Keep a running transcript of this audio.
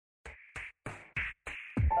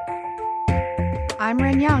I'm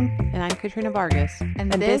Ren Young, And I'm Katrina Vargas.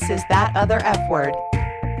 and this is That Other F Word.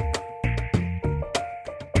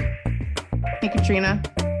 Hey, Katrina,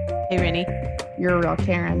 Hey, Rennie. you're a real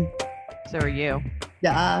Karen. So are you.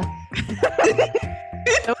 Duh.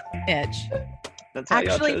 Itch. That's how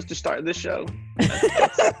y'all Actually- chose to start this show.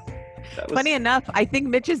 That was Funny enough, I think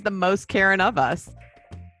Mitch is the most Karen of us.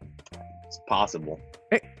 it's possible.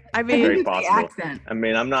 I Very mean, It's the possible. accent. I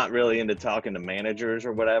mean, I'm not really into talking to managers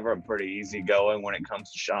or whatever. I'm pretty easygoing when it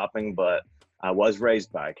comes to shopping, but I was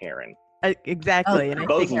raised by a Karen, exactly. And I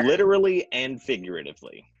both think, literally and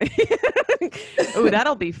figuratively. oh,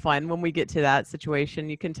 that'll be fun when we get to that situation.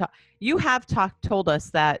 You can talk. You have told us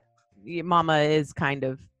that your mama is kind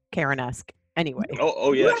of Karen-esque. Anyway,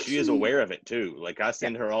 Oh You yeah, she is actually- aware of it too. Like I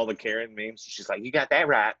send her all the Karen memes. She's like, "You got that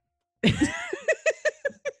right."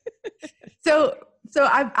 So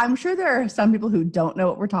I'm sure there are some people who don't know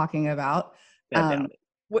what we're talking about. I doubt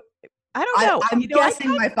it. I don't know. I'm You know, I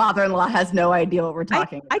guessing my father-in-law has no idea what we're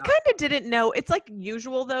talking I about. kind of didn't know. It's like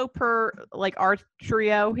usual though, per like our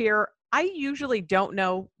trio here. I usually don't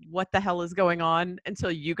know what the hell is going on until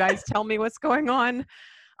you guys tell me what's going on.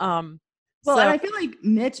 Well, So- and I feel like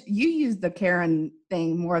Mitch, you use the Karen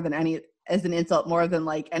thing more than as an insult more than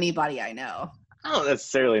like anybody I know. I don't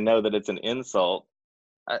necessarily know that it's an insult.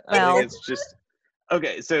 I Well- think it's just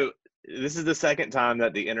okay. So this is the second time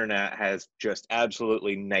that the internet has just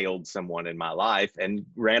absolutely nailed someone in my life and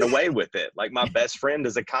ran away with it. Like my best friend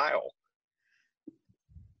is a Kyle.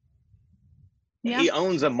 Yeah. He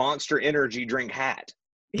owns a Monster Energy drink hat.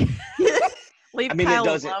 leave I mean, Kyle it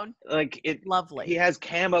doesn't alone. like it. Lovely. He has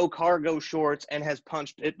camo cargo shorts and has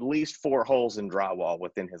punched at least 4 holes in drywall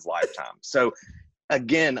within his lifetime. So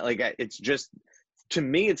again, like it's just to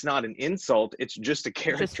me, it's not an insult. It's just a just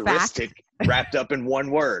fact. characteristic wrapped up in one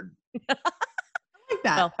word. Like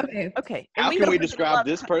that. Well, Okay. Okay. and How can don't we even describe love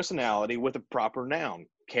this personality with a proper noun?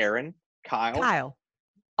 Karen, Kyle. Kyle?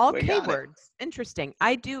 All We K got it. words. Interesting.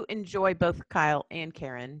 I do enjoy both Kyle and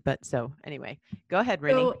Karen, but so anyway, go ahead,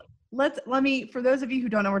 Rennie. So let me, for those of you who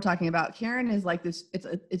don't know what we're talking about, Karen is like this,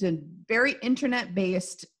 it's a very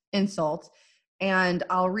internet-based insult, and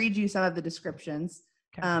I'll read you some of the descriptions.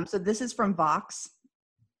 Okay. So this is from Vox.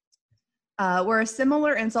 Where a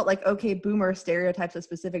similar insult like okay boomer stereotypes a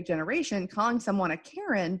specific generation, calling someone a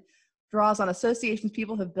Karen draws on associations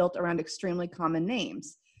people have built around extremely common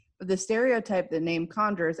names. But the stereotype the name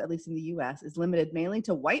conjures, at least in the US, is limited mainly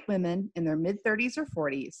to white women in their mid-30s or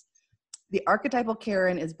 40s. The archetypal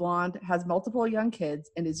Karen is blonde, has multiple young kids,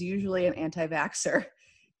 and is usually an anti-vaxxer.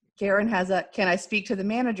 Karen has a can I speak to the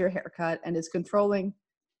manager haircut and is controlling,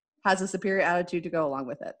 has a superior attitude to go along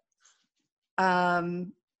with it.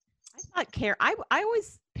 I thought Karen. I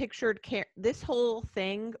always pictured this whole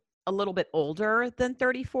thing a little bit older than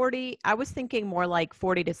 30, 40. I was thinking more like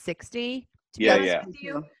 40 to 60. To be Yeah, honest yeah. with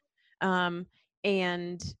you.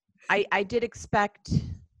 And I did expect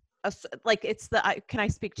like it's the can I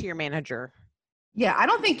speak to your manager? Yeah, I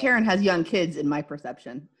don't think Karen has young kids in my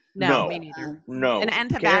perception. No, No. me neither. No. And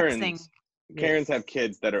anti-vaxxing. Karens have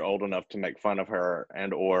kids that are old enough to make fun of her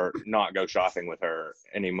and or not go shopping with her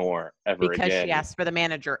anymore ever because again. she asks for the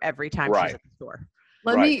manager every time she's Right. at the store.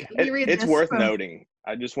 Let me read It's this worth from- noting.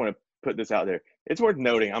 I just want to put this out there. It's worth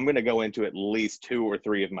noting. I'm going to go into at least 2 or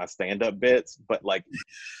 3 of my stand-up bits, but like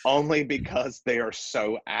only because they are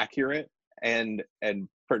so accurate and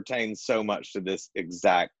pertain so much to this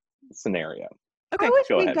exact scenario. Okay. I wish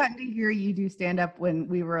go we'd ahead. gotten to hear you do stand up when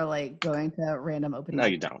we were like going to random open No,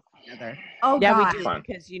 mics you don't. together. Oh Yeah, God. we do Fine.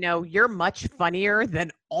 because you're much funnier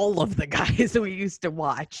than all of the guys we used to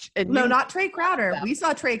watch. And No, you- not Trey Crowder. We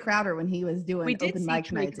saw Trey Crowder when he was doing we did open see mic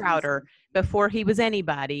Trey nights. in Crowder Houston. before he was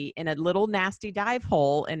anybody in a little nasty dive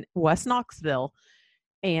hole in West Knoxville,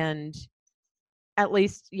 and at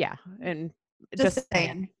least and Just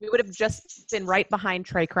saying. we would have just been right behind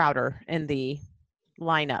Trey Crowder in the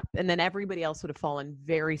lineup, and then everybody else would have fallen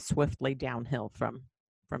very swiftly downhill from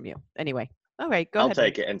you. Anyway, all right, go I'll ahead.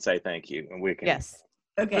 take it and say thank you, and we can. Yes,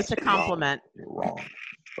 Okay. it's a compliment. You're wrong.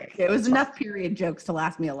 But It was that's fine. enough period jokes to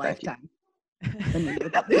last me a Thank you. lifetime.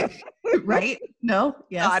 Right? No?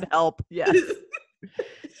 Yes. God help. Yes.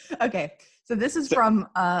 Okay. So this is So- from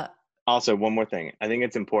Also, one more thing. I think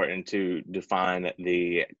it's important to define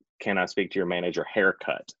the "can I speak to your manager"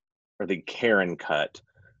 haircut or the Karen cut.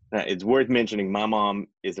 Now, it's worth mentioning. My mom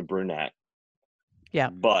is a brunette. Yeah.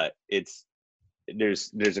 But there's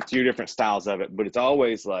a few different styles of it, but it's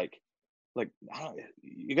always like I don't,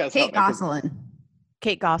 you guys help Kate me, 'cause- Gosselin.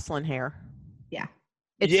 Kate Goslin hair. Yeah.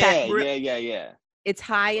 It's yeah, that yeah. it's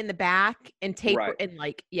high in the back and taper Right. and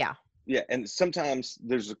like yeah. Yeah, and sometimes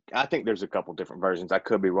I think there's a couple different versions. I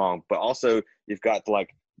could be wrong, but also you've got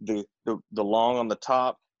like the long on the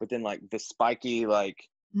top, but then like the spiky like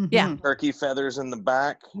Yeah. turkey feathers in the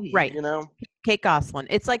back. Right. You know, Kate Gosselin.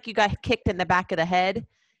 It's like you got kicked in the back of the head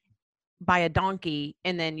by a donkey,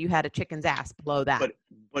 and then you had a chicken's ass below that.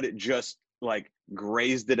 but it just like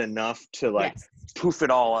grazed it enough to like Yes. poof it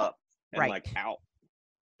all up and Right. like out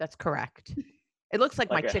That's correct. It looks like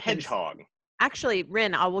my like a chicken's. hedgehog. Actually,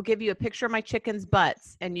 Rin, I will give you a picture of my chicken's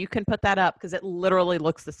butts, and you can put that up because it literally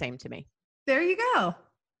looks the same to me. There you go.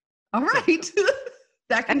 All right.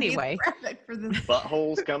 That can Anyway. be the graphic for this.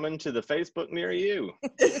 Buttholes coming to the Facebook near you.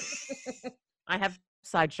 I have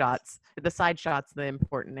side shots. The side shot's the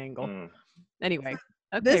important angle. Anyway,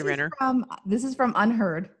 okay, Renner. This is from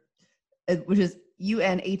Unheard, which is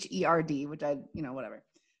UNHERD, which whatever.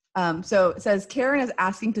 So it says Karen is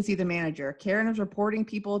asking to see the manager. Karen is reporting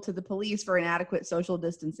people to the police for inadequate social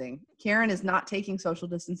distancing. Karen is not taking social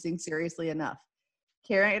distancing seriously enough.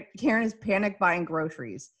 Karen is panic buying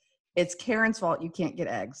groceries. It's Karen's fault you can't get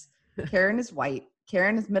eggs. Karen is white.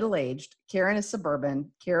 Karen is middle-aged. Karen is suburban.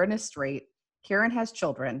 Karen is straight. Karen has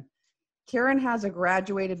children. Karen has a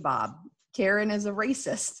graduated bob. Karen is a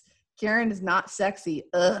racist. Karen is not sexy.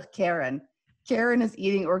 Ugh, Karen. Karen is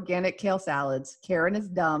eating organic kale salads. Karen is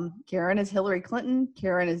dumb. Karen is Hillary Clinton.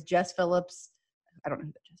 Karen is Jess Phillips. I don't know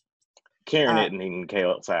who that is. Karen isn't eating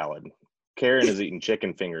kale salad. Karen is eating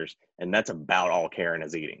chicken fingers, and that's about all Karen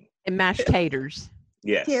is eating. And mashed taters.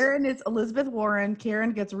 Yes. Karen is Elizabeth Warren.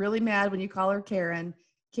 Karen gets really mad when you call her Karen.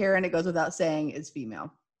 Karen, it goes without saying, is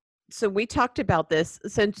female. So we talked about this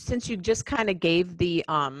since you just kind of gave the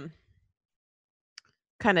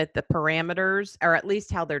kind of the parameters, or at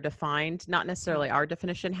least how they're defined, not necessarily our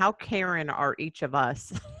definition. How Karen are each of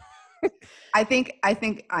us? I think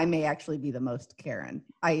I may actually be the most Karen.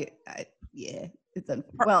 Yeah,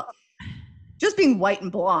 well, just being white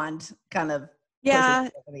and blonde kind of yeah.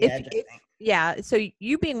 pushes it over the edge, Yeah, so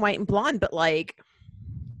you being white and blonde, but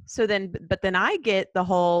then I get the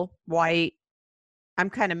whole white. I'm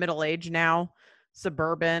kind of middle-aged now,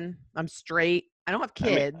 suburban. I'm straight. I don't have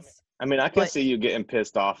kids. I mean, I can see you getting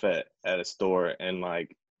pissed off at a store and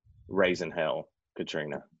like raising hell,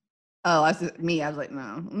 Katrina. Oh, I was like,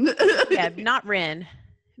 no. Yeah, not Rin.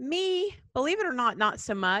 Me, believe it or not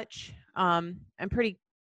so much.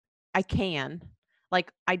 I can.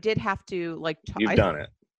 Like, I did have to like. You've done it.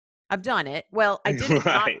 I've done it. Well, I did it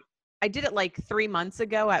right. I did it like 3 months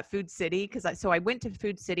ago at Food City because I went to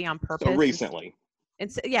Food City on purpose. So recently.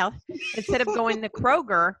 Instead of going to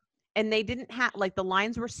Kroger, and they didn't have like the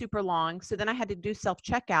lines were super long. So then I had to do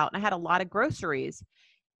self-checkout, and I had a lot of groceries,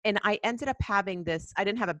 and I ended up having this. I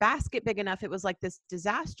didn't have a basket big enough. It was like this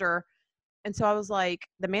disaster. And so I was like,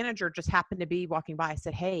 the manager just happened to be walking by. I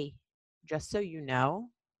said, "Hey, just so you know,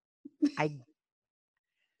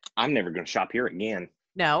 I'm never going to shop here again."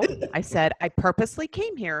 No, I said, I purposely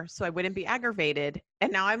came here so I wouldn't be aggravated.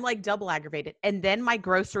 And now I'm like double aggravated. And then my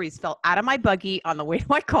groceries fell out of my buggy on the way to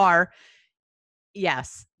my car.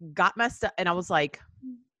 Yes, got messed up. And I was like,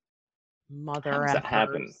 mother How does that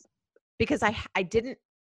happen? Because I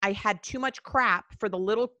had too much crap for the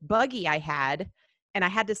little buggy I had. And I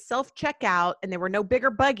had to self-check out, and there were no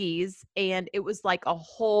bigger buggies. And it was like a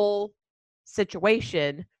whole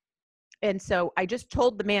situation. And so I just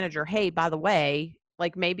told the manager, hey, by the way,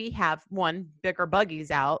 like maybe have one bigger buggies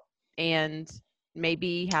out and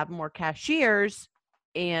maybe have more cashiers,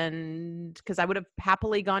 and because I would have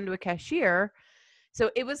happily gone to a cashier. So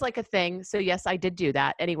it was like a thing. So yes, I did do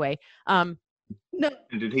that. Anyway. No.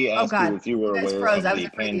 Did he ask you if you were aware of the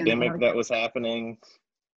pandemic that was happening?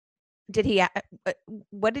 Did he?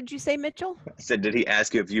 What did you say, Mitchell? I said, did he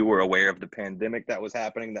ask you if you were aware of the pandemic that was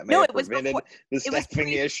happening that may have prevented the staffing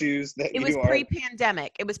issues that you are? It was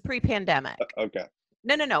pre-pandemic. It was pre-pandemic. Okay.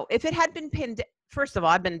 No. If it had been first of all,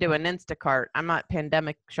 I've been doing Instacart. I'm not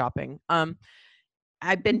pandemic shopping.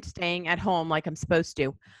 I've been staying at home like I'm supposed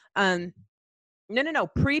to. No.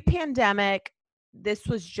 Pre-pandemic, this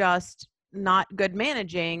was just not good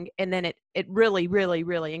managing, and then it really, really,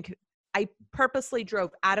 really. I purposely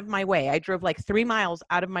drove out of my way. I drove like 3 miles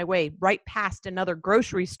out of my way, right past another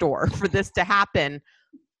grocery store for this to happen.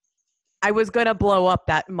 I was going to blow up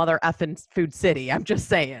that mother effing Food City. I'm just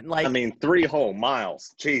saying. Like, I mean, 3 whole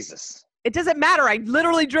miles. Jesus. It doesn't matter. I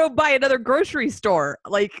literally drove by another grocery store,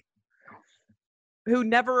 like, who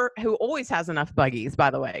always has enough buggies,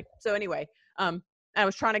 by the way. So anyway, I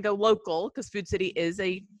was trying to go local because Food City is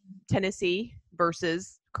a Tennessee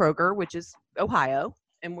versus Kroger, which is Ohio.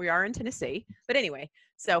 And we are in Tennessee. But anyway,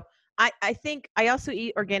 so I think I also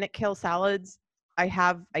eat organic kale salads. I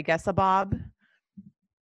have, I guess, a bob.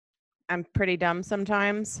 I'm pretty dumb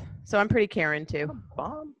sometimes. So I'm pretty Karen too.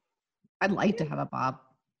 Bob? I'd like to have a bob.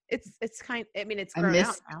 it's kind. I mean, it's I grown out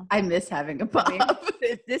miss now. I miss having a I mean, bob.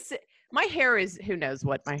 this my hair is, who knows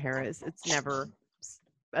what my hair is. It's never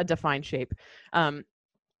a defined shape.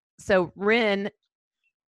 So Rin,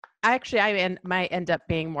 might end up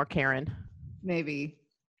being more Karen. Maybe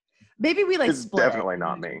we like It's split. definitely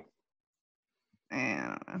not me.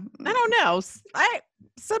 I don't know. I don't know. I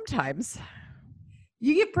sometimes.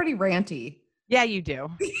 You get pretty ranty. Yeah, you do.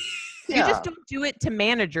 You just don't do it to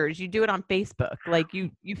managers. You do it on Facebook. Like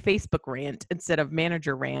you Facebook rant instead of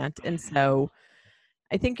manager rant. And so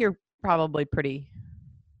I think you're probably pretty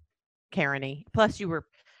Karen-y. Plus you were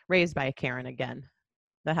raised by a Karen again.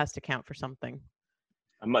 That has to count for something.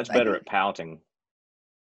 I'm much better at pouting.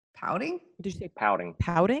 Pouting? Did you say Pouting.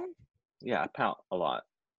 pouting? Yeah, I pout a lot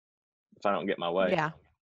if I don't get my way. Yeah.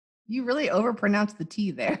 You really overpronounced the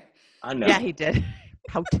T there. I know. Yeah, he did.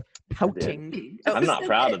 Pouting. Oh, I'm not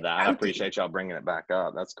proud of that. I Pouting. appreciate y'all bringing it back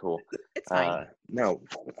up. That's cool. it's fine. No,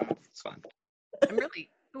 it's fine.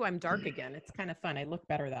 I'm dark again. It's kind of fun. I look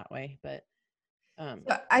better that way, but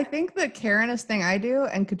So I think the Karenist thing I do,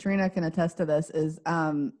 and Katrina can attest to this, is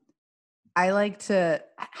I like to,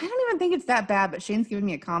 I don't even think it's that bad, but Shane's giving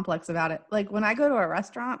me a complex about it. Like when I go to a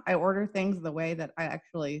restaurant, I order things the way that I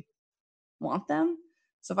actually want them.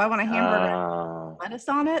 So if I want a hamburger with lettuce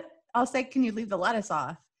on it, I'll say, can you leave the lettuce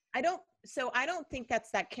off? I don't think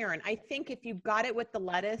that's that Karen. I think if you got it with the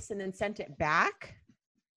lettuce and then sent it back.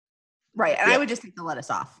 Right. And I would just take the lettuce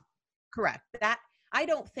off. Correct. That I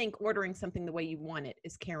don't think ordering something the way you want it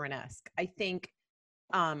is Karen-esque. I think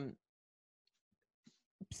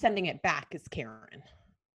sending it back is Karen.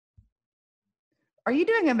 Are you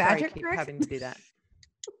doing a magic Sorry, trick? having to do that.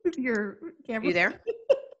 With your camera? You there?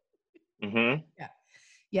 Mm-hmm.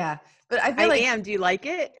 Yeah. But I feel like am. Do you like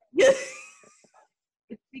it?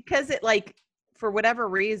 It's because it, like, for whatever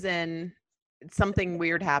reason, something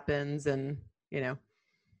weird happens, and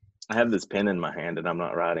I have this pen in my hand and I'm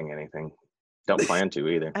not writing anything. Don't plan to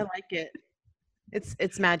either. I like it.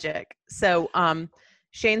 It's magic. So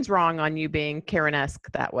Shane's wrong on you being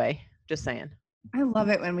Karen-esque that way. Just saying. I love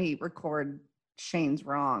it when we record Shane's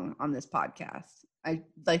wrong on this podcast. I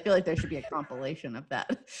feel like there should be a compilation of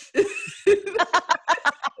that.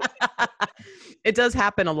 It does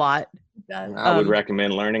happen a lot. It does. I would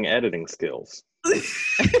recommend learning editing skills.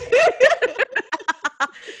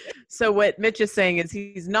 So what Mitch is saying is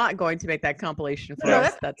he's not going to make that compilation for No,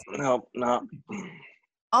 us. That's No.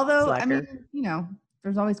 Although, Slacker. I mean,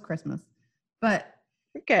 there's always Christmas. But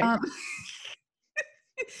okay.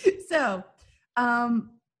 So I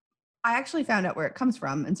actually found out where it comes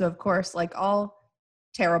from. And so, of course, like all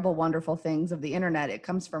terrible, wonderful things of the internet, it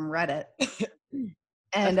comes from Reddit.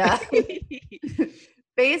 And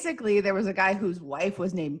basically, there was a guy whose wife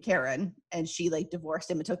was named Karen, and she like divorced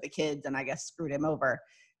him and took the kids and I guess screwed him over.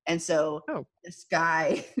 And so this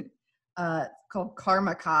guy called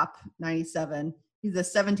Karma Cop 97, he's a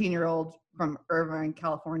 17-year-old from Irvine,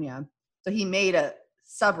 California. So he made a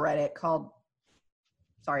subreddit called,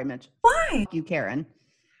 sorry, Mitch. Why? You, Karen.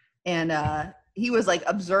 And he was like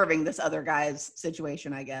observing this other guy's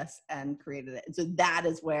situation, I guess, and created it. And so that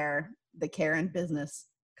is where the Karen business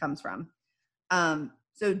comes from.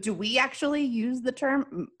 So do we actually use the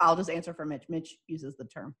term? I'll just answer for Mitch. Mitch uses the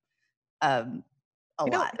term a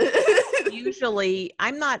lot. Usually,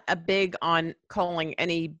 I'm not a big on calling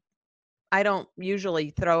any, I don't usually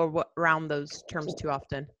throw around those terms too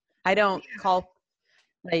often. I don't call,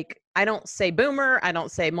 like, I don't say boomer. I don't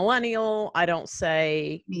say millennial. I don't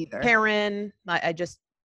say Neither. Karen. I just.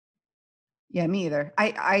 Yeah, me either.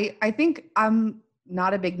 I think I'm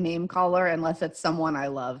not a big name caller unless it's someone I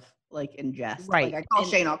love, like in jest. Right. Like I call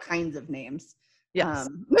Shane all kinds of names. Yes.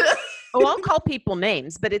 I'll call people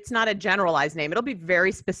names, but it's not a generalized name. It'll be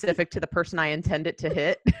very specific to the person I intend it to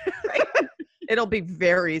hit. Right? It'll be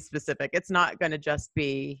very specific. It's not going to just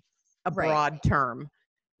be a broad term.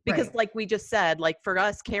 Because like we just said, like for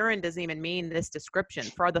us, Karen doesn't even mean this description.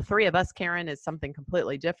 For the three of us, Karen is something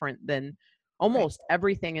completely different than almost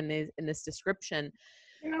everything in this description.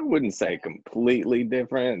 I wouldn't say completely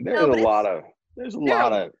different. There's a lot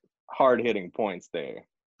of hard-hitting points there.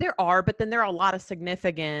 There are, but then there are a lot of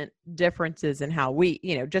significant differences in how we,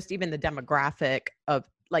 just even the demographic of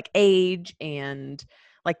like age and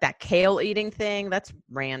like that kale eating thing, that's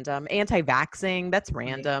random. Anti-vaxxing, that's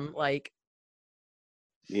random. Like,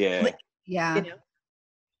 yeah. Yeah.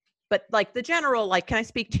 But like the general, like, can I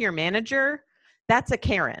speak to your manager? That's a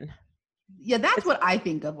Karen. Yeah, that's what I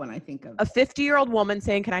think of when I think of a 50-year-old woman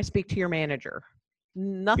saying, can I speak to your manager?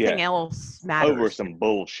 Nothing else matters. Over some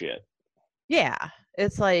bullshit. Yeah.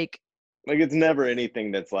 It's like it's never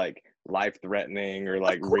anything that's like life-threatening or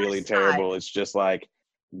like really terrible. It's just like,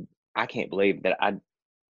 I can't believe that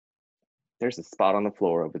there's a spot on the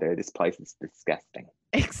floor over there. This place is disgusting.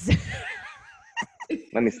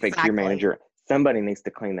 Let me speak to your manager. Somebody needs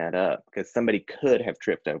to clean that up because somebody could have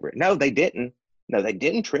tripped over it. No, they didn't. No, they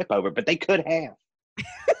didn't trip over it, but they could have.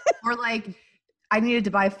 Or like, I needed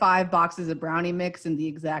to buy 5 boxes of brownie mix and the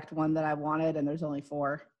exact one that I wanted, and there's only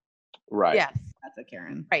 4. Right. Yes. That's a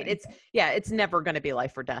Karen. Right. It's never going to be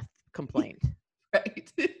life or death complaint.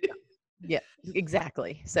 Right. Yeah,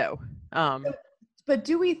 exactly. So, but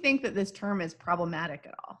do we think that this term is problematic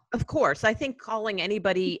at all? of course, I think calling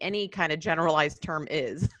anybody any kind of generalized term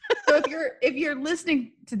is. So if you're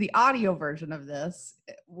listening to the audio version of this,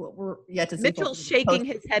 we're yet to see. Mitchell's shaking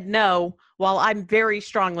his head no, while I'm very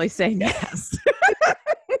strongly saying yes.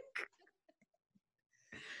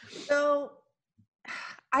 So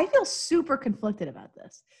I feel super conflicted about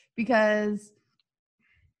this because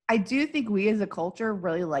I do think we as a culture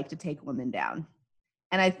really like to take women down.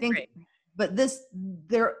 And I think, Right. but this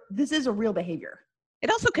is a real behavior. It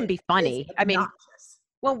also can be funny. It's I mean, obnoxious.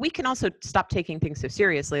 well, we can also stop taking things so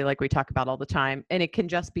seriously, like we talk about all the time, and it can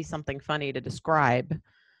just be something funny to describe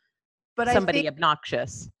But somebody I think,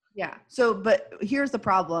 obnoxious. yeah. So, but here's the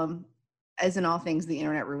problem. As in all things, the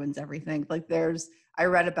internet ruins everything. Like I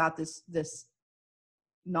read about this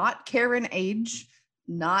not Karen age,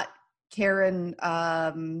 not Karen.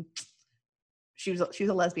 She was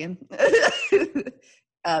a lesbian.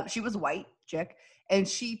 She was white chick, and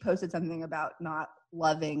she posted something about not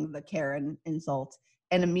loving the Karen insult,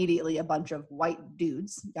 and immediately a bunch of white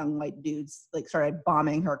dudes, young white dudes, like started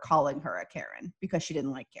bombing her, calling her a Karen because she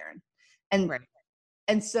didn't like Karen, and Right.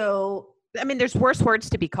 and so I mean, there's worse words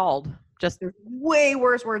to be called. Just there's way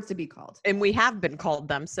worse words to be called. and we have been called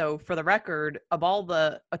them. So for the record, of all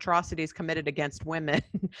the atrocities committed against women,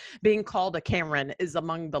 being called a Karen is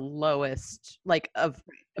among the lowest, like, of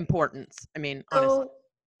importance. I mean, honestly.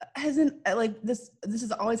 So, this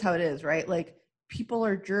is always how it is, right? Like, people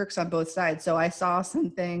are jerks on both sides. So I saw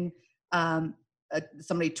something,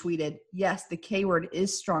 somebody tweeted, yes, the K word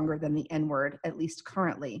is stronger than the N word, at least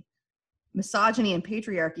currently. Misogyny and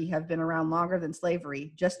patriarchy have been around longer than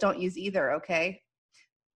slavery. Just don't use either, okay?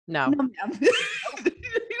 No, No, ma'am.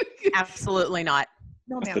 absolutely not.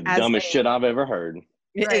 No, That's ma'am. the dumbest shit I've ever heard.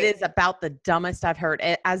 Right. It is about the dumbest I've heard.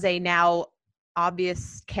 As a now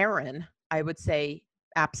obvious Karen, I would say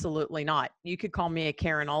absolutely not. You could call me a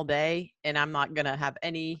Karen all day and I'm not going to have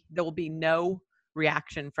there will be no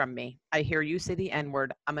reaction from me. I hear you say the N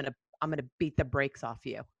word. I'm going to beat the brakes off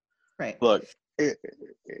you. Right. Look,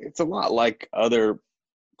 it's a lot like other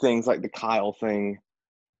things, like the Kyle thing.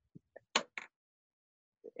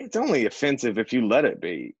 It's only offensive if you let it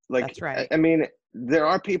be. Like, That's right. I mean, there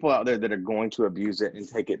are people out there that are going to abuse it and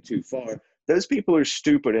take it too far. Those people are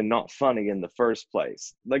stupid and not funny in the first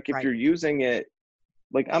place. Like, if Right. you're using it,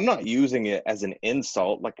 like, I'm not using it as an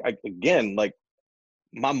insult. Like, again, like,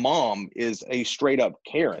 my mom is a straight up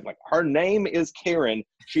Karen. Like, her name is Karen.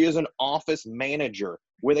 She is an office manager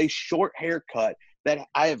with a short haircut that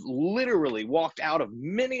I have literally walked out of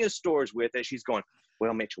many a stores with, as she's going,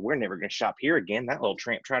 well, Mitchell, we're never going to shop here again. That little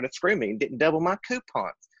tramp tried to screw me and didn't double my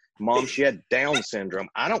coupons. Mom, she had Down syndrome.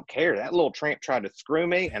 I don't care. That little tramp tried to screw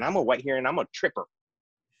me, and I'm going to wait here and I'm going to trip her.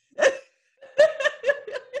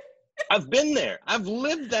 I've been there. I've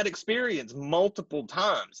lived that experience multiple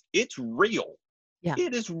times. It's real. Yeah.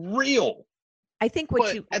 It is real. I think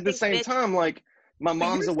But at the same time, like, my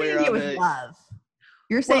mom's aware of it. Love.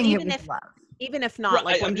 You're saying even it with if- love. even if not, Right,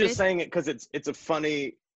 like I'm just saying it because it's a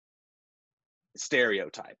funny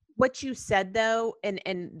stereotype. what you said though, and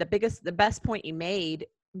the best point you made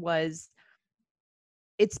was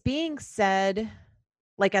it's being said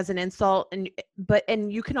like as an insult,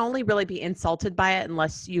 and you can only really be insulted by it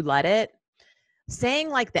unless you let it. Saying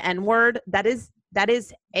like the N word, that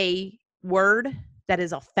is a word that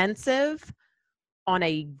is offensive on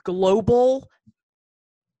a global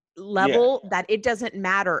level, that it doesn't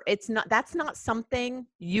matter. That's not something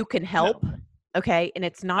you can help. No. Okay. And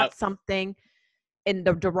it's not something, and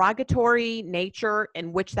the derogatory nature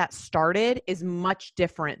in which that started is much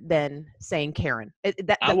different than saying Karen.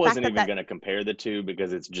 I wasn't even going to compare the two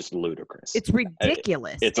because it's just ludicrous. It's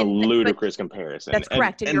ridiculous. It's a ludicrous comparison. That's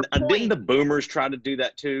correct. And your didn't the boomers try to do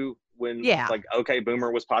that too? When like, okay,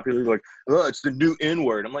 boomer was popular, like, oh, it's the new N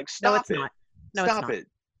word. I'm like, stop no, it's it. not. No, Stop it's not. it.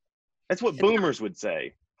 That's what boomers would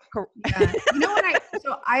say. Yeah. You know what?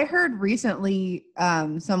 So I heard recently, I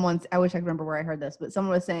wish I could remember where I heard this, but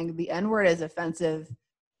someone was saying the N word is offensive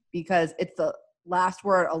because it's the last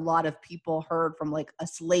word a lot of people heard from like a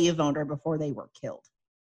slave owner before they were killed.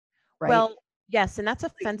 Right. Well, yes, and that's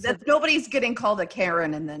offensive. Nobody's getting called a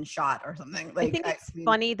Karen and then shot or something. Like, I think it's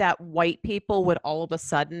funny that white people would all of a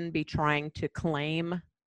sudden be trying to claim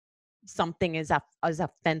something is as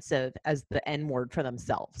offensive as the N-word for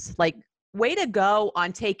themselves. Like, way to go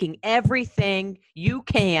on taking everything you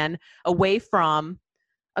can away from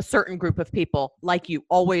a certain group of people, like you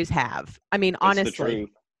always have. I mean, It's the honestly,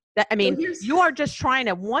 truth. you are just trying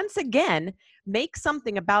to once again make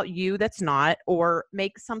something about you that's not, or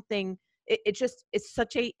make something. It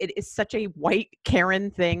is such a white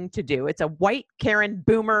Karen thing to do. It's a white Karen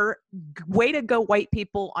boomer way to go, white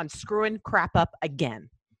people, on screwing crap up again.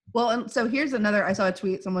 Well, and so here's another. I saw a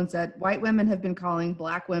tweet. Someone said white women have been calling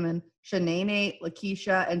black women Shanae,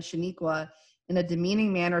 Lakeisha, and Shaniqua in a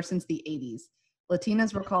demeaning manner since the 80s.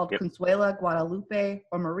 Latinas were called Consuela, Guadalupe,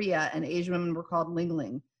 or Maria, and Asian women were called Ling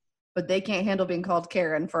Ling. But they can't handle being called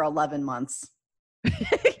Karen for 11 months.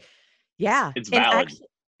 Yeah. It's valid.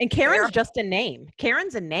 And Karen's just a name.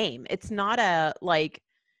 Karen's a name. It's not a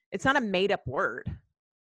made up word.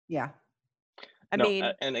 Yeah. I mean,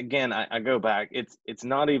 and again, I go back. It's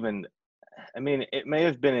not even. I mean, it may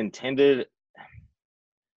have been intended.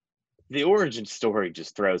 The origin story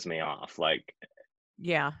just throws me off. Like,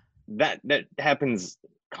 yeah, that happens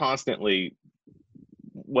constantly.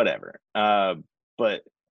 Whatever. But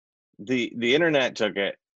the internet took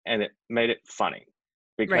it and it made it funny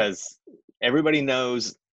because everybody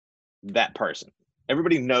knows that person.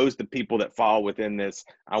 Everybody knows the people that fall within this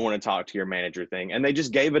I want to talk to your manager thing. And they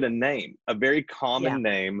just gave it a name, a very common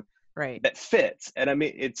name that fits. And I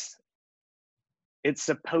mean, it's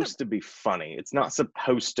supposed to be funny. It's not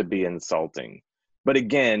supposed to be insulting. But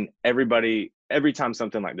again, every time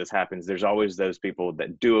something like this happens, there's always those people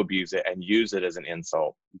that do abuse it and use it as an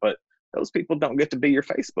insult. But those people don't get to be your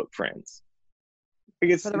Facebook friends.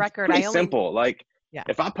 It's, for the record, it's pretty simple. Like, yeah.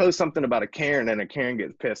 If I post something about a Karen and a Karen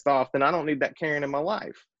gets pissed off, then I don't need that Karen in my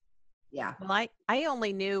life. Yeah. Well, I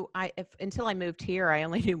only knew until I moved here, I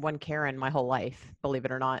only knew one Karen my whole life, believe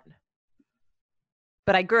it or not.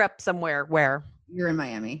 But I grew up somewhere where you're in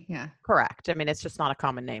Miami. Yeah. Correct. I mean, it's just not a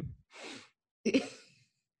common name. You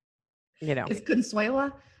know. It's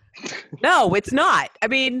Consuela? No, it's not. I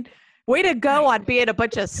mean, way to go on being a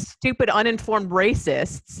bunch of stupid, uninformed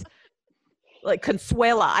racists. Like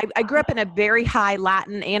Consuela. I grew up in a very high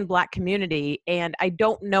Latin and Black community, and I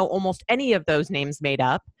don't know almost any of those names made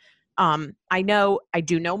up. I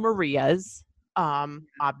do know Maria's.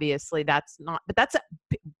 Obviously that's not, but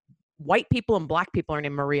white people and Black people are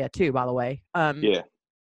named Maria too, by the way. Yeah.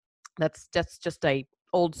 That's just a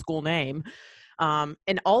old school name.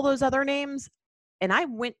 And all those other names, and I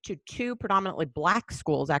went to 2 predominantly Black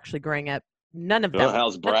schools actually growing up. None of them. Well,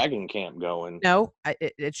 how's bragging camp going? No,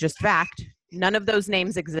 it's just fact. None of those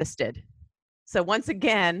names existed. So once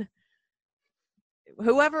again,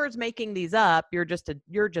 whoever is making these up, you're just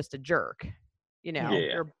a jerk. You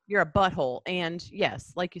know, you're a butthole. And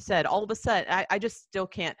yes, like you said, all of a sudden, I just still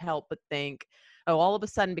can't help but think, oh, all of a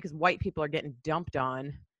sudden, because white people are getting dumped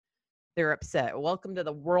on, they're upset. Welcome to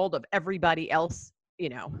the world of everybody else, you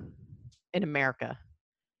know, in America.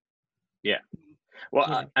 Yeah.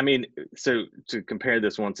 Well, I mean, so to compare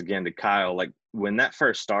this once again to Kyle, like when that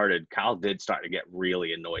first started, Kyle did start to get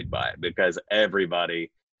really annoyed by it because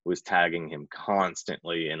everybody was tagging him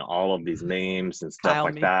constantly in all of these memes and stuff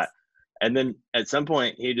like that. And then at some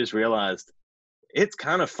point he just realized it's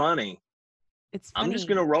kind of funny. It's funny. I'm just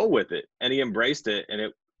going to roll with it. And he embraced it. And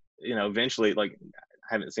it, you know, eventually, like,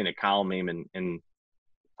 I haven't seen a Kyle meme in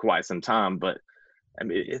quite some time, but I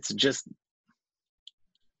mean,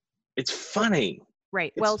 it's funny.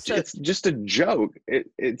 Right. Well, so it's just a joke.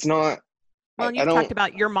 It's not. Well, and you talked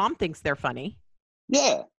about your mom thinks they're funny.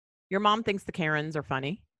 Yeah. Your mom thinks the Karens are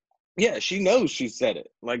funny. Yeah, she knows she said it.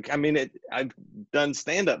 Like, I mean, I've done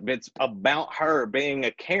stand-up bits about her being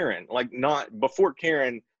a Karen. Like, not before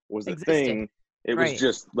Karen was a thing. It was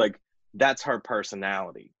just like that's her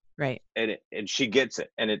personality. Right. And she gets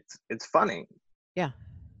it, and it's funny. Yeah.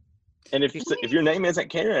 And if your name isn't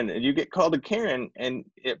Karen and you get called a Karen and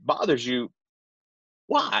it bothers you,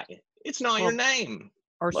 why? It's not your name.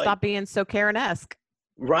 Or stop being so Karen-esque.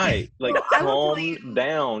 Right. Like, calm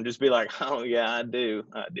down. Just be like, oh, yeah, I do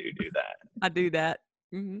do that. I do that.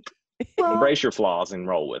 Mm-hmm. Well, embrace your flaws and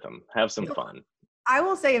roll with them. Have some fun. I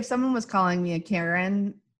will say if someone was calling me a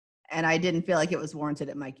Karen and I didn't feel like it was warranted,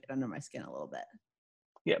 it might get under my skin a little bit.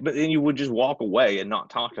 Yeah, but then you would just walk away and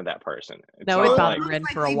not talk to that person. No, it bothered me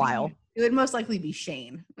for a while. It would most likely be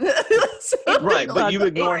Shane. Right, but you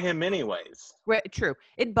ignore him anyways. Right, true.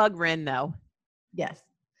 It'd bug Ren, though. Yes.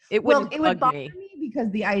 It would bother me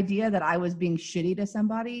because the idea that I was being shitty to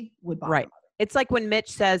somebody would bother me. It's like when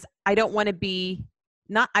Mitch says, I don't want to be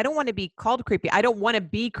called creepy. I don't want to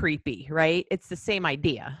be creepy, right? It's the same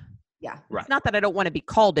idea. Yeah. Right. It's not that I don't want to be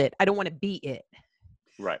called it. I don't want to be it.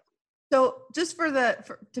 Right. So just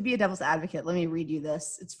to be a devil's advocate, let me read you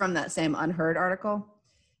this. It's from that same Unheard article.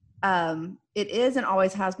 It is and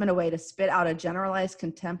always has been a way to spit out a generalized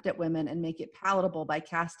contempt at women and make it palatable by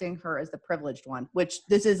casting her as the privileged one, which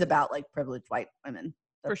this is about, like, privileged white women.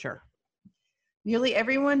 For sure. Nearly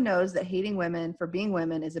everyone knows that hating women for being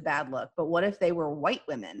women is a bad look, but what if they were white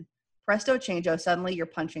women? Presto changeo, suddenly you're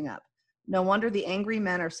punching up. No wonder the angry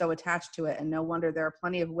men are so attached to it, and no wonder there are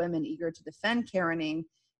plenty of women eager to defend Karening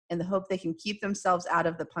in the hope they can keep themselves out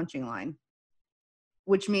of the punching line.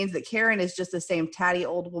 Which means that Karen is just the same tatty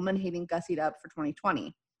old woman hating gussied up for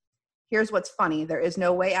 2020. Here's what's funny. There is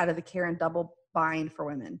no way out of the Karen double bind for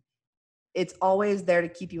women. It's always there to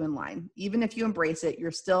keep you in line. Even if you embrace it,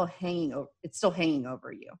 it's still hanging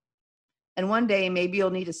over you. And one day, maybe you'll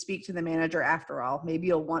need to speak to the manager after all. Maybe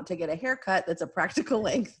you'll want to get a haircut that's a practical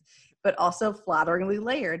length, but also flatteringly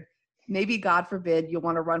layered. Maybe, God forbid, you'll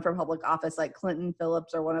want to run for public office like Clinton,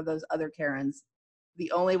 Phillips, or one of those other Karens.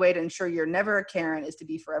 The only way to ensure you're never a Karen is to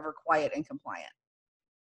be forever quiet and compliant.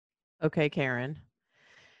 Okay, Karen.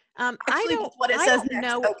 Actually, that's what it says next.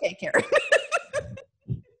 Know. Okay, Karen.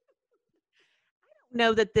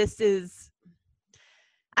 Know that this is,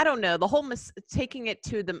 I don't know, the whole taking it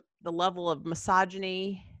to the level of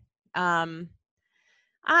misogyny. I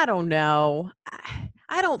don't know.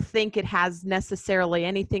 I don't think it has necessarily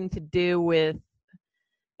anything to do with,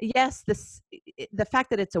 yes, the fact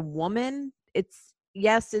that it's a woman. It's,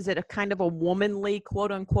 yes, is it a kind of a womanly,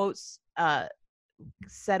 quote unquote,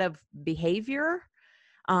 set of behavior?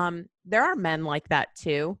 There are men like that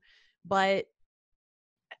too, but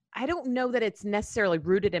I don't know that it's necessarily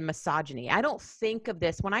rooted in misogyny. I don't think of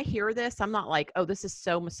this, when I hear this, I'm not like, oh, this is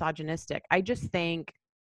so misogynistic. I just think,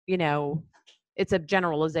 it's a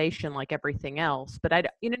generalization like everything else, but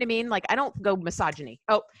you know what I mean? Like, I don't go misogyny.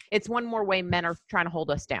 Oh, it's one more way men are trying to hold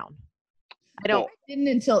us down. I don't. I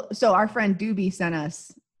didn't so our friend Doobie sent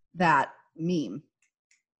us that meme.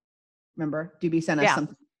 Remember? Doobie sent us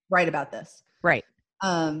something right about this. Right.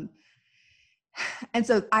 And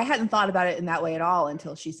so I hadn't thought about it in that way at all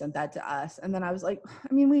until she sent that to us. And then I was like,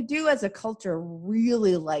 I mean, we do as a culture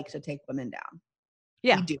really like to take women down.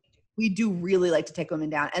 Yeah. We do really like to take women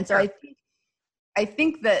down. And so sure. I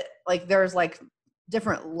think that, like, there's like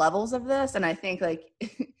different levels of this. And I think, like,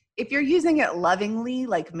 if you're using it lovingly,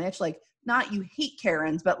 like Mitch, like, not you hate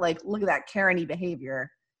Karens, but like, look at that Karen-y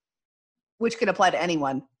behavior, which could apply to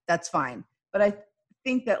anyone. That's fine. But I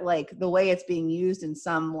think that, like, the way it's being used in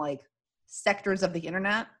some, like, sectors of the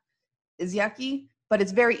internet is yucky, but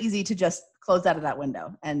it's very easy to just close out of that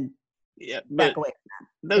window and back away from that.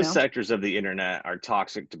 Those sectors of the internet are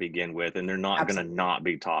toxic to begin with, and they're not going to not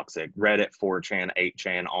be toxic. Reddit, 4chan,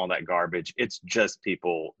 8chan, all that garbage. It's just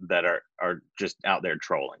people that are just out there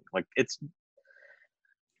trolling. Like,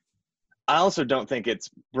 I also don't think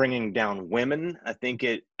it's bringing down women. I think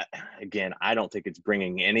I don't think it's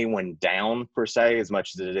bringing anyone down per se, as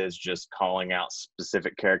much as it is just calling out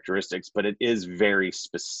specific characteristics, but it is very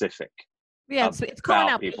specific. Yeah, it's calling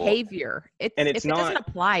out people. Behavior. If it doesn't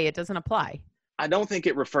apply, it doesn't apply. I don't think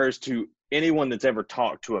it refers to anyone that's ever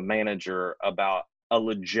talked to a manager about a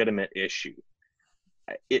legitimate issue.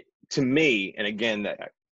 To me, and again,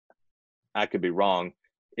 I could be wrong,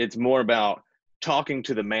 it's more about talking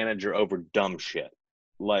to the manager over dumb shit,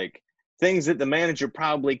 like things that the manager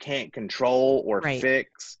probably can't control or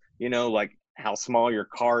fix, like how small your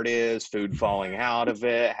cart is, food falling out of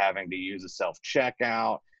it, having to use a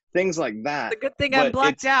self-checkout, things like that. It's a good thing I'm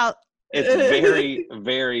blacked out. It's very,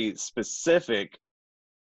 very specific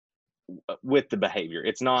with the behavior.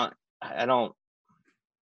 It's not, I don't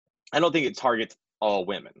think it targets all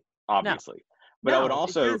women, obviously. But I would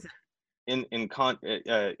also,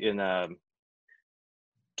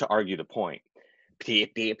 to argue the point,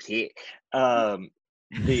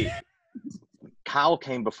 Kyle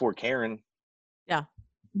came before Karen. Yeah.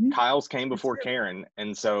 Kyle's came before Karen.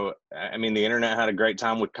 And so, I mean, the internet had a great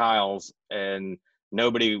time with Kyle's, and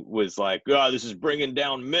nobody was like, oh, this is bringing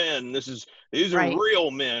down men. These are real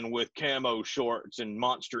men with camo shorts and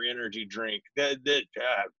Monster Energy drink.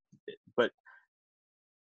 But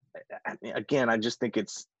again, I just think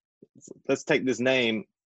let's take this name,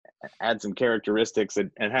 add some characteristics,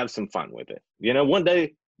 and have some fun with it. One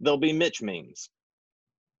day there'll be Mitch memes.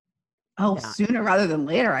 Oh, yeah. Sooner rather than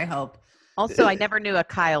later, I hope. Also, I never knew a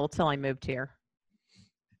Kyle till I moved here.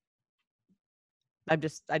 I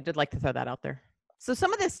did like to throw that out there. So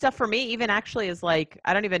some of this stuff for me even actually is like,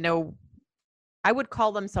 I don't even know. I would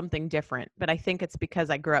call them something different, but I think it's because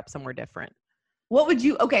I grew up somewhere different. What would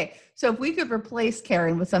you, okay, so if we could replace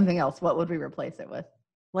Karen with something else, what would we replace it with?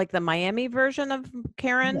 Like the Miami version of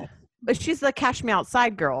Karen? Yes. But she's the cash me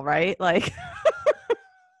outside girl, right? Like,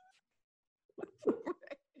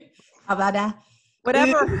 How about that?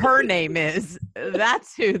 Whatever her name is,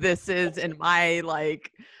 that's who this is in my,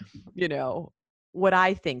 like, you know, what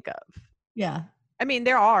I think of. Yeah. I mean,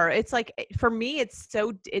 it's like, for me,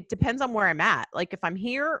 it depends on where I'm at. Like if I'm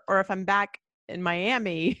here or if I'm back in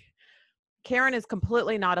Miami, Karen is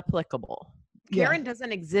completely not applicable. Karen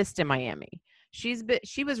doesn't exist in Miami.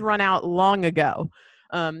 She was run out long ago.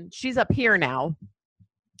 She's up here now.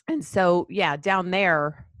 And so, yeah, down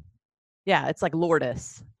there, yeah, it's like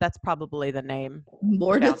Lourdes. That's probably the name.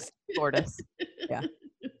 Lourdes. Lourdes. Yeah.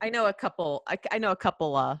 I know a couple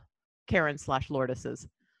Karen/Lourdeses.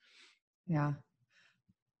 Yeah.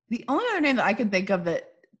 The only other name that I can think of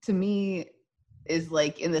that to me is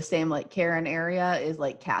like in the same like Karen area is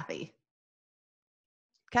like Kathy.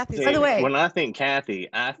 Kathy. See, by the way, when I think Kathy,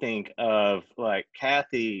 I think of like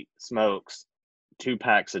Kathy smokes 2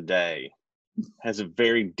 packs a day, has a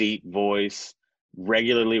very deep voice,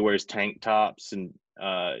 regularly wears tank tops and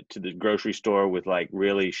to the grocery store with like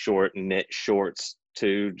really short knit shorts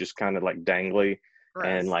too, just kind of like dangly,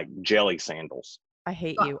 and like jelly sandals. I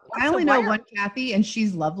hate you. I only know one Kathy, and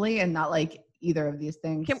she's lovely and not like either of these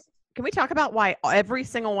things. Can we talk about why every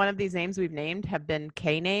single one of these names we've named have been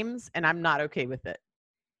K names, and I'm not okay with it?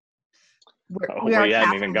 We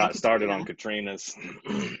haven't even got started on Katrina's.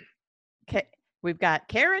 Okay, we've got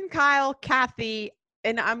Karen, Kyle, Kathy,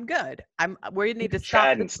 and I'm good. We need to stop.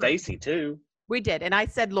 Chad and Stacy too. We did, and I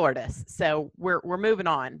said Lourdes, so we're moving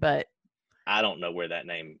on. But I don't know where that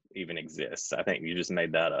name even exists. I think you just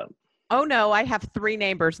made that up. Oh no, I have 3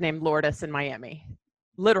 neighbors named Lourdes in Miami,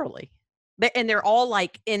 literally, and they're all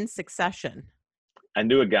like in succession. I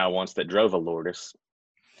knew a guy once that drove a Lourdes.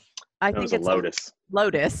 I think it's a Lotus.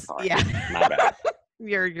 Lotus, Sorry. yeah. My bad.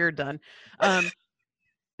 You're done.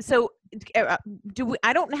 So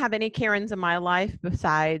I don't have any Karens in my life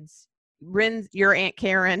besides your Aunt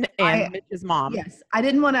Karen and Mitch's mom. Yes, I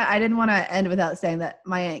didn't want to end without saying that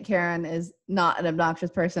my Aunt Karen is not an obnoxious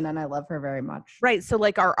person, and I love her very much. Right. So,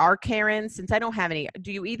 like, our Karens, since I don't have any,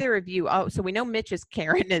 do you either of you? Oh, so we know Mitch's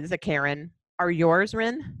Karen is a Karen. Are yours,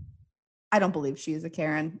 Rin? I don't believe she is a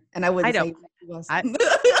Karen, and I wouldn't say she was.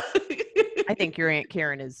 I think your Aunt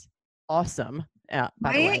Karen is awesome.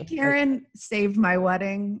 My Aunt Karen saved my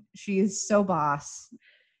wedding. She is so boss.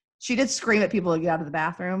 She did scream at people to get out of the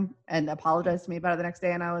bathroom and apologize to me about it the next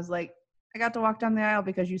day. And I was like, I got to walk down the aisle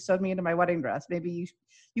because you sewed me into my wedding dress. Maybe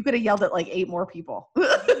you could have yelled at like 8 more people.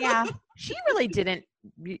 Yeah, she really didn't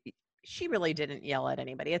yell at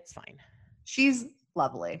anybody. It's fine. She's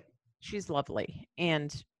lovely. She's lovely.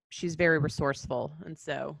 And she's very resourceful. And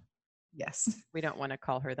so yes, we don't want to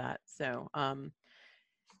call her that. So,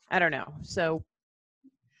 I don't know. So,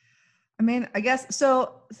 I mean, I guess,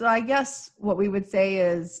 so I guess what we would say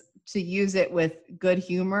is to use it with good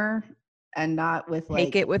humor and not with like.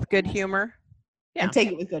 Take it with good humor. Yeah. And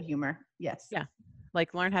take it with good humor. Yes. Yeah.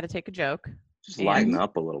 Like learn how to take a joke. Just lighten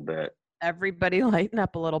up a little bit. Everybody lighten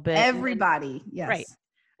up a little bit. Everybody. Yes. Right.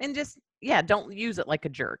 And just, don't use it like a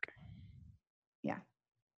jerk. Yeah.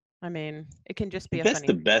 I mean, it can just be That's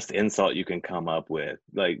the best insult you can come up with.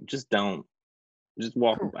 Like, just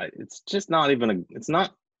walk by. It's just not even it's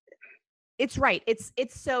not. It's right. It's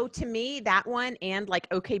so, to me, that one and like,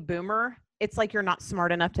 okay, boomer, it's like you're not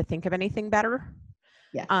smart enough to think of anything better.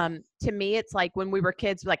 Yeah. To me, it's like when we were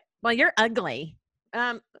kids, like, well, you're ugly.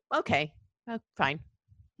 Okay, fine.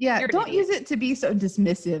 Yeah. Don't use it to be so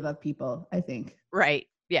dismissive of people, I think. Right.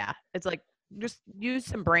 Yeah. It's like, just use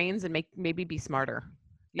some brains and maybe be smarter.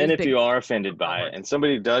 And if you are offended by it and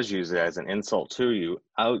somebody does use it as an insult to you,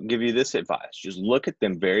 I'll give you this advice. Just look at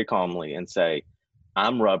them very calmly and say,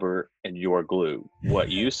 I'm rubber and you're glue. What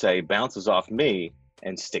you say bounces off me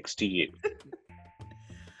and sticks to you.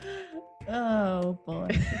 Oh, boy.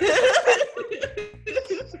 I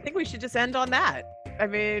think we should just end on that. I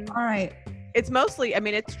mean, all right. It's mostly,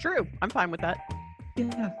 it's true. I'm fine with that.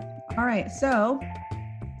 Yeah. All right. So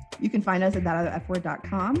you can find us at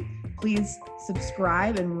thatotherfword.com. Please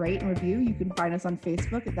subscribe and rate and review. You can find us on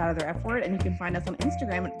Facebook at That Other F Word, and you can find us on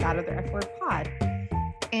Instagram at That Other F Word Pod.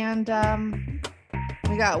 And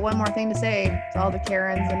we got one more thing to say to all the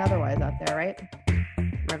Karens and otherwise out there, right?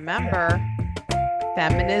 Remember,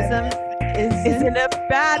 feminism isn't a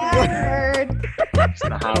bad word. It's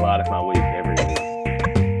the highlight of my week every week.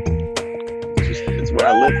 It's where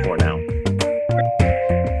I live for now.